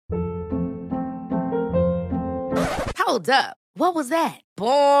Hold up. What was that?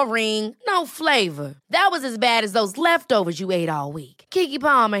 Boring. No flavor. That was as bad as those leftovers you ate all week. Keke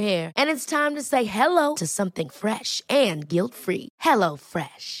Palmer here, and it's time to say hello to something fresh and guilt-free. Hello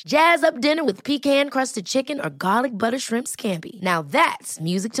Fresh. Jazz up dinner with pecan-crusted chicken or garlic butter shrimp scampi. Now that's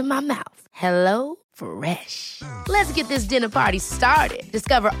music to my mouth. Hello Fresh. Let's get this dinner party started.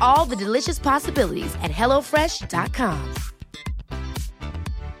 Discover all the delicious possibilities at hellofresh.com.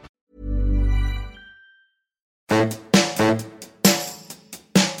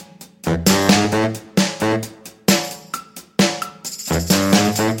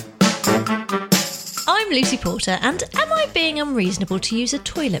 I'm Lucy Porter, and am I being unreasonable to use a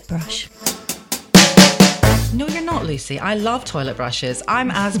toilet brush? No, you're not, Lucy. I love toilet brushes.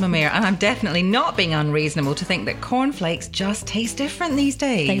 I'm Asma Mir, and I'm definitely not being unreasonable to think that cornflakes just taste different these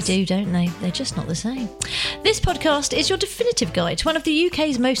days. They do, don't they? They're just not the same. This podcast is your definitive guide to one of the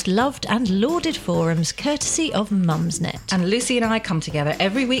UK's most loved and lauded forums, courtesy of Mumsnet. And Lucy and I come together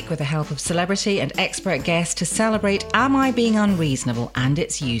every week with the help of celebrity and expert guests to celebrate Am I Being Unreasonable and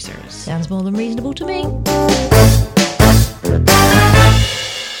its users. Sounds more than reasonable to me.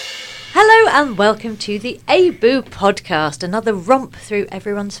 Hello and welcome to the ABOO podcast, another romp through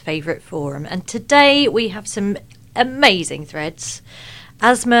everyone's favourite forum. And today we have some amazing threads.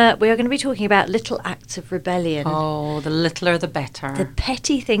 Asma, we are going to be talking about little acts of rebellion. Oh, the littler the better. The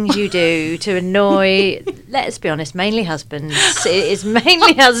petty things you do to annoy, let's be honest, mainly husbands. It is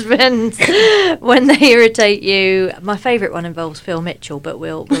mainly husbands when they irritate you. My favourite one involves Phil Mitchell, but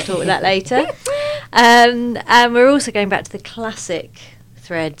we'll talk about that later. And we're also going back to the classic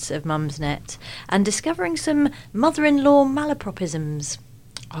threads of Mumsnet and discovering some mother-in-law malapropisms.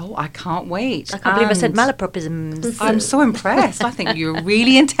 Oh, I can't wait. I can't believe I said malapropisms. I'm so impressed. I think you're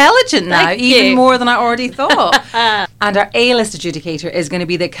really intelligent now, Thank even you. more than I already thought. And our A-list adjudicator is going to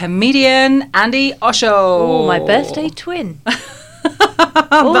be the comedian Andy Osho. Oh, my birthday twin.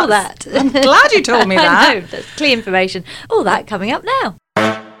 All that. I'm glad you told me that. I know, that's clear information. All that coming up now.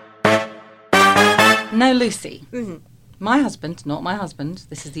 Now, Lucy. Mm-hmm. My husband, not my husband,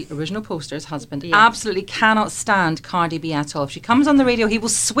 this is the original poster's husband, absolutely cannot stand Cardi B at all. If she comes on the radio, he will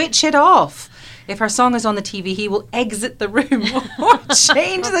switch it off. If her song is on the TV, he will exit the room or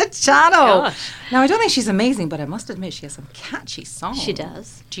change the channel. Gosh. Now, I don't think she's amazing, but I must admit she has some catchy songs. She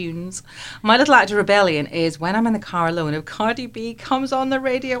does. Tunes. My little act of rebellion is when I'm in the car alone, if Cardi B comes on the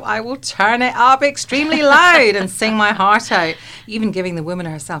radio, I will turn it up extremely loud and sing my heart out, even giving the woman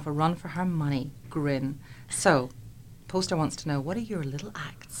herself a run for her money. Grin. So, Poster wants to know, what are your little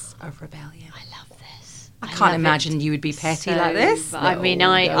acts of rebellion? I love this. I can't imagine you would be petty like this. I mean,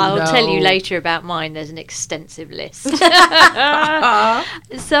 I'll tell you later about mine. There's an extensive list.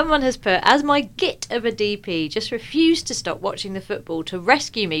 Someone has put, as my git of a DP just refused to stop watching the football to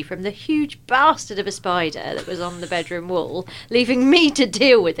rescue me from the huge bastard of a spider that was on the bedroom wall, leaving me to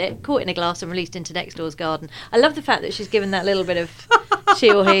deal with it, caught in a glass and released into next door's garden. I love the fact that she's given that little bit of... She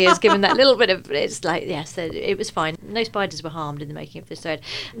or he has given that little bit of... It's like, yes, it was fine. No spiders were harmed in the making of this thread.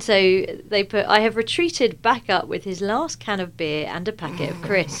 So they put, I have retreated back up with his last can of beer and a packet of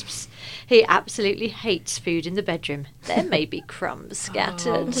crisps. He absolutely hates food in the bedroom. There may be crumbs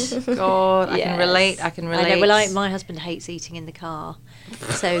scattered. Oh, God, I can relate. I know, well, my husband hates eating in the car.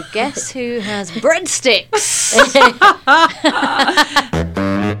 So guess who has breadsticks?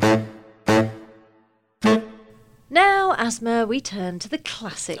 Now, Asma, we turn to the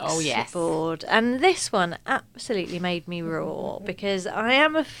classics board. And this one absolutely made me roar because I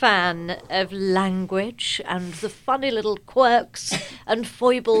am a fan of language and the funny little quirks and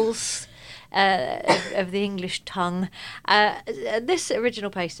foibles of the English tongue. This original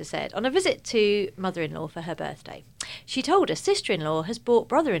poster said, on a visit to mother-in-law for her birthday, she told her sister-in-law has bought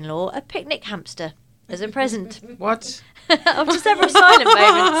brother-in-law a picnic hamster as a present. What? After several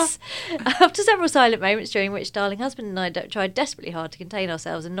silent moments during which darling husband and I tried desperately hard to contain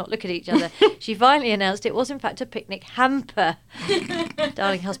ourselves and not look at each other, she finally announced it was in fact a picnic hamper.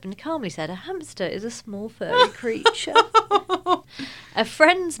 Darling husband calmly said, a hamster is a small furry creature. A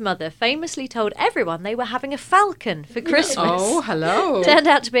friend's mother famously told everyone they were having a falcon for Christmas. Oh, hello. Turned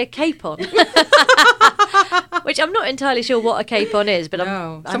out to be a capon. Which I'm not entirely sure what a capon is, but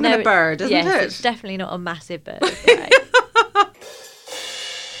no. I Some know kind of bird, isn't it? It's definitely not a massive bird. Right?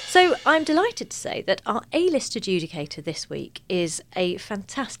 So I'm delighted to say that our A-list adjudicator this week is a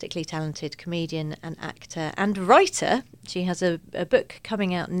fantastically talented comedian and actor and writer. She has a book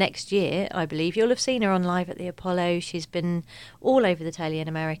coming out next year, I believe. You'll have seen her on Live at the Apollo. She's been all over the telly in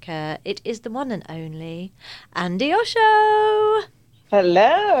America. It is the one and only Andy Osho.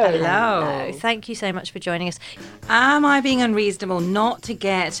 Hello. Thank you so much for joining us. Am I being unreasonable not to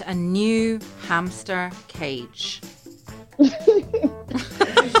get a new hamster cage?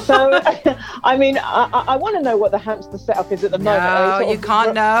 So, I mean, I want to know what the hamster setup is at the moment. No, you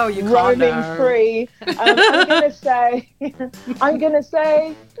can't know. You can't know. Roaming free. I'm gonna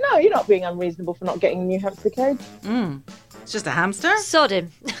say, no, you're not being unreasonable for not getting a new hamster cage. It's just a hamster? Sod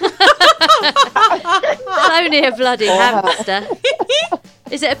him. It's only a bloody hamster.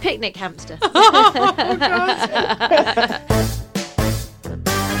 Is it a picnic hamster?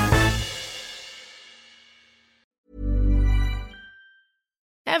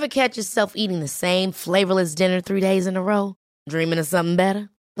 Ever catch yourself eating the same flavorless dinner 3 days in a row? Dreaming of something better?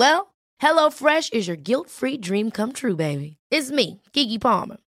 Well, HelloFresh is your guilt-free dream come true, baby. It's me, Keke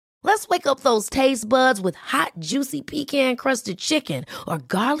Palmer. Let's wake up those taste buds with hot, juicy pecan-crusted chicken or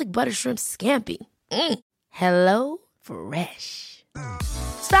garlic butter shrimp scampi. Hello Fresh.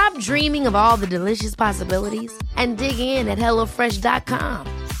 Stop dreaming of all the delicious possibilities and dig in at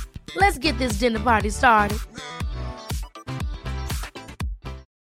HelloFresh.com. Let's get this dinner party started.